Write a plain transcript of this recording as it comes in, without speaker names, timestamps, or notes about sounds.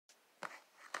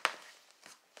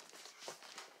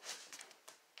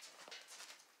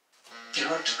in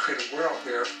order to create a world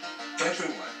where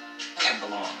everyone can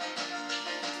belong.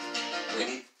 We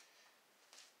need.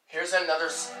 Here's another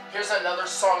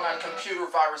song on Computer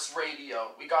Virus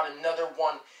Radio. We got another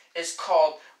one. It's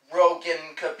called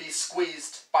Rogan Could Be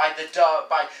Squeezed by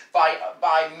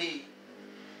me.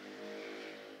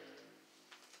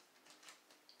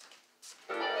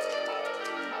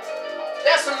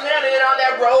 That's some limit on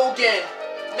that Rogan.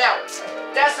 Now,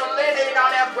 that's some limit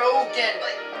on that Rogan.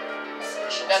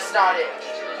 That's not it.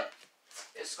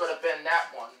 It's gonna been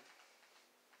that one.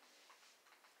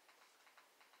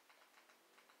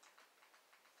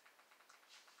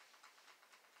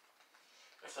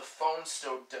 If the phone's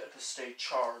still dead, to stay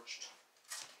charged.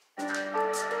 And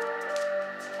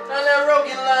that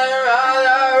Rogan line,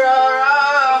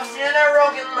 and that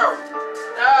Rogan mouth,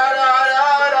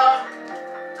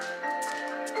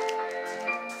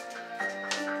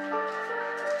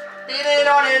 beating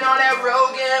on it on that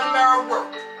Rogan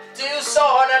mouth. Do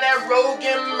saw on that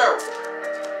Rogan mouth.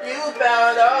 You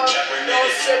better no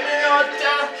sipping on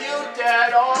down, you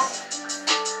dead on.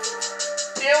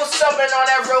 Still subbing on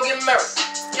that Rogan mouth.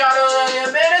 Gotta run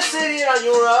your medicine on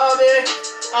your rubber.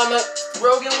 I'm a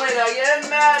Rogan when I get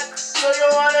mad. So you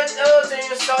wanna do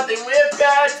things something with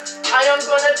bad. I am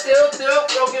gonna do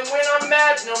Rogan when I'm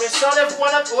mad. No me son if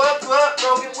wanna what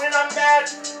Rogan when I'm mad.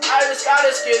 I just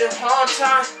get a hard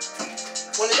time.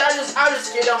 When I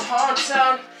just get a hard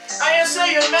time. I ain't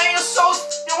saying man you're so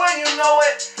when you know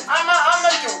it. I'm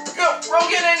a do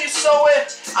Rogan and you so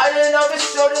it. I didn't know this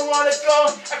show didn't wanna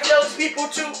go. I can tell these people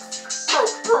too.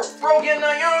 Rogan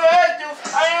on your head, dude.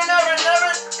 I ain't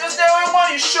never, just never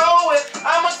want you show it.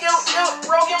 I'ma get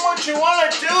Rogan what you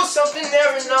wanna do, something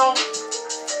never know.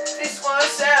 This one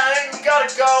said I ain't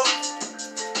gotta go.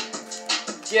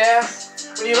 Yeah,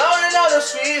 when you learn all the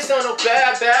streets, don't know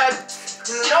bad.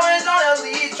 You know it's on the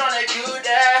lead, tryna do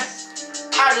that.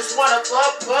 I just wanna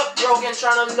up Rogan,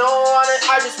 tryna know on it.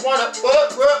 I just wanna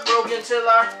up Rogan till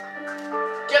I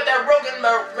get that Rogan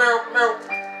milk.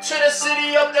 To the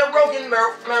city up there, Rogan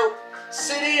milk.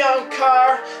 City on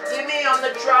car, leave me on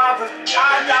the driver.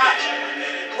 I got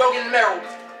Rogan milk.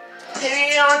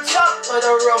 Pity on top of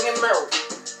the Rogan milk.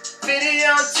 Pity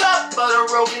on top of the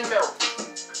Rogan milk.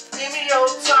 Leave me on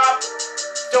top.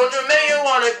 Don't you make you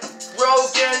want it,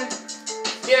 Rogan?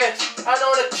 Yeah, I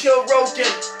know to kill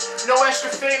Rogan. No extra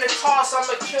fame to toss,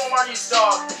 I'ma kill Marty's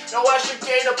dog. No extra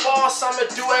gain to boss, I'ma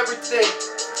do everything.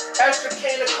 Extra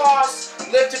cane to cost,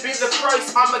 live to be the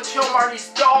price, I'ma kill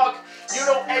Marty's dog. You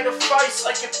don't aim to fight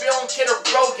like you're feeling kid of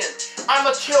Rogan.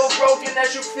 I'ma kill Rogan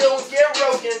as you feel and get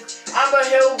Rogan. I'ma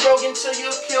heal Rogan till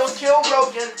you kill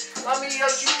Rogan. Let me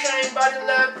out you came by the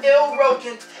left ill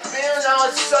Rogan. Feeling all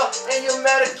it's up and you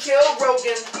better kill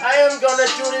Rogan. I am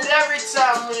gonna do it every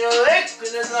time when you're licked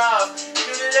in the love.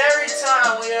 Do it every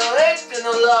time when you're licked in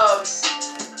the love.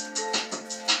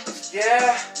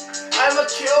 Yeah. I'ma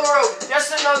kill Rogan, that's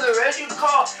another as you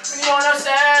call. When you on the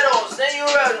saddles, then you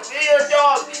run, be a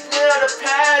dog, you let a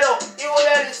paddle, you will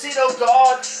let it see the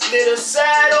guard. Little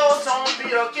saddles, don't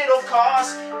be a kiddo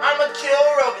cost. I'ma kill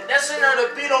Rogan, that's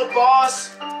another Beetle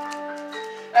boss.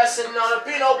 That's another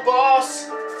Beetle boss.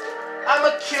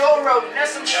 I'ma kill Rogan,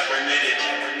 that's some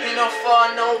be no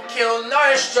fun, no kill,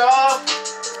 nourish dog.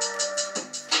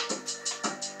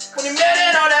 When you met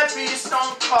it on that beast,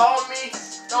 don't call me.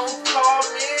 Don't call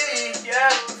me, yeah,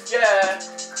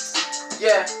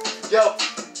 yo.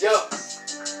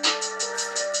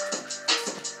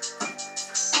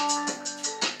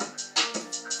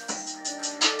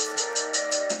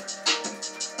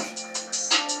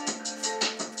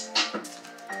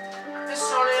 It's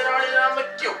on it, I'ma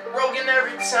kill Rogan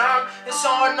every time. It's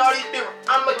on naughty theory,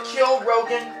 I'ma kill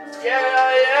Rogan, yeah.